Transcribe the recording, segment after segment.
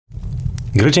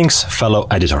Greetings, fellow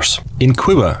editors. In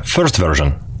Quiver first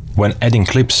version, when adding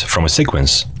clips from a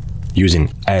sequence,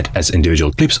 using Add as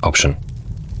individual clips option,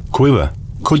 Quiver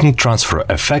couldn't transfer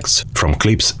effects from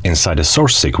clips inside a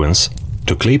source sequence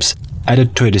to clips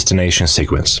added to a destination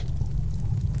sequence.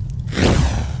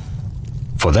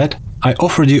 For that, I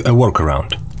offered you a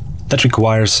workaround that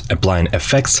requires applying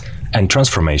effects and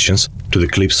transformations to the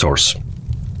clip source.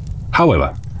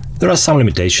 However, there are some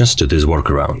limitations to this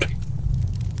workaround.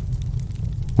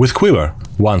 With Quiver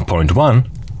 1.1,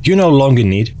 you no longer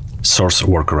need source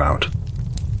workaround.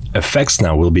 Effects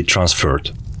now will be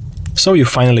transferred, so you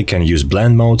finally can use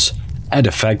blend modes, add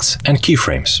effects and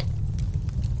keyframes.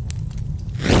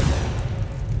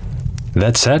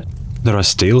 That said, there are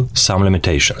still some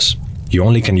limitations. You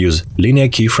only can use linear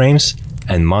keyframes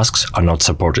and masks are not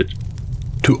supported.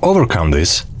 To overcome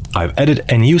this, I've added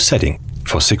a new setting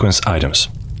for sequence items: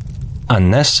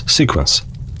 unnest sequence,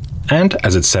 and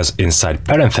as it says inside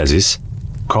parentheses,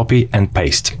 copy and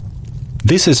paste.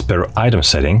 This is per item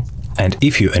setting, and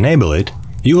if you enable it,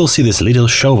 you will see this little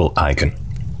shovel icon.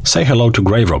 Say hello to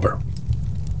Grave Robber.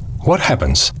 What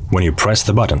happens when you press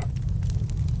the button?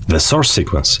 The source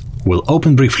sequence will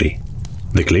open briefly.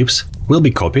 The clips will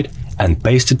be copied and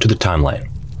pasted to the timeline.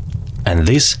 And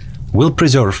this will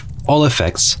preserve all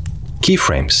effects,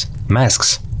 keyframes,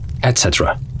 masks,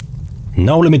 etc.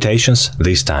 No limitations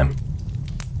this time.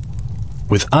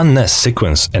 With unnest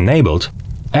sequence enabled,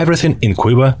 everything in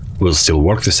Quiver will still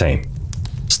work the same.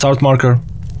 Start marker,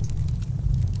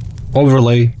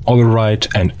 overlay, overwrite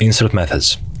and insert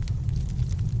methods.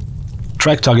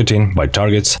 Track targeting by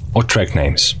targets or track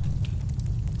names.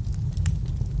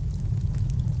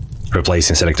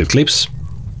 Replacing selected clips.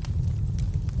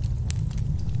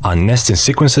 Unnesting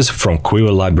sequences from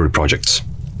Quiver library projects.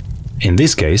 In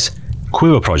this case,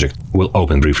 Quiver project will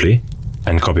open briefly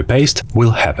and copy-paste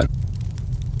will happen.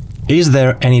 Is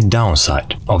there any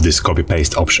downside of this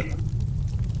copy-paste option?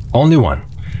 Only one.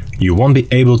 You won't be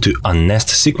able to unnest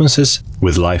sequences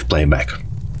with live playback.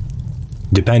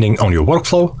 Depending on your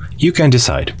workflow, you can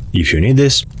decide if you need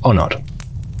this or not.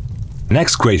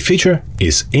 Next great feature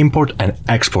is import and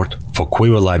export for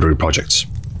Quiver library projects.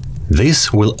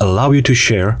 This will allow you to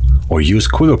share or use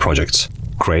Quiver projects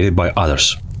created by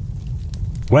others.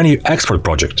 When you export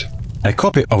project, a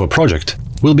copy of a project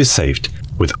will be saved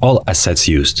with all assets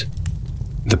used.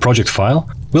 The project file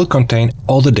will contain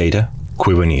all the data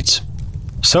Quiver needs.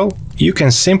 So you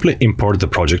can simply import the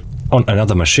project on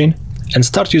another machine and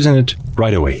start using it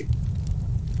right away.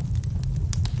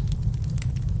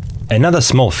 Another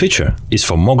small feature is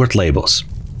for MOGRT labels.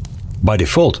 By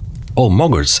default, all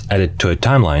MOGRTs added to a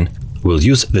timeline will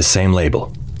use the same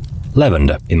label,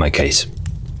 lavender in my case.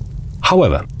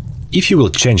 However, if you will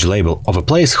change label of a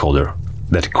placeholder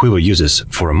that Quiver uses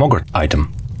for a MOGRT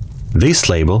item, this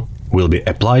label will be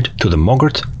applied to the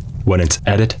MOGRT when it's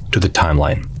added to the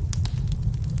timeline.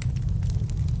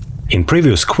 In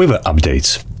previous Quiver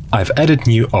updates, I've added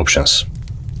new options.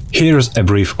 Here's a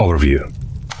brief overview.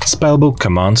 Spellbook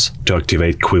commands to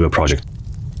activate Quiver project.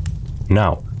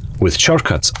 Now, with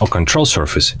shortcuts or control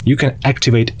surface, you can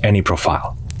activate any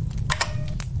profile.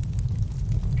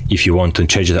 If you want to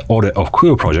change the order of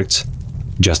Quiver projects,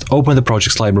 just open the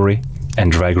projects library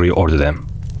and drag reorder them.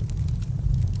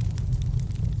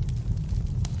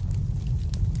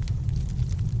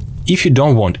 If you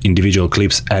don't want individual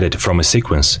clips added from a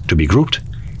sequence to be grouped,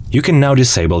 you can now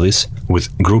disable this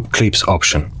with Group Clips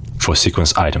option for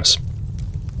sequence items.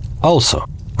 Also,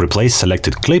 Replace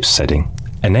Selected Clips setting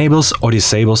enables or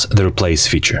disables the Replace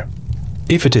feature.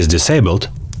 If it is disabled,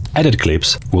 added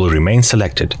clips will remain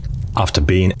selected after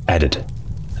being added.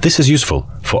 This is useful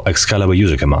for Excalibur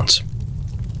user commands.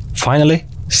 Finally,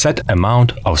 set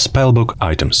amount of spellbook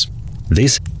items.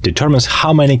 This determines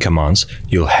how many commands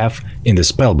you'll have in the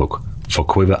spellbook for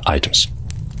Quiver items.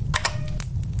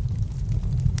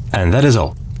 And that is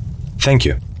all. Thank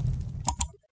you.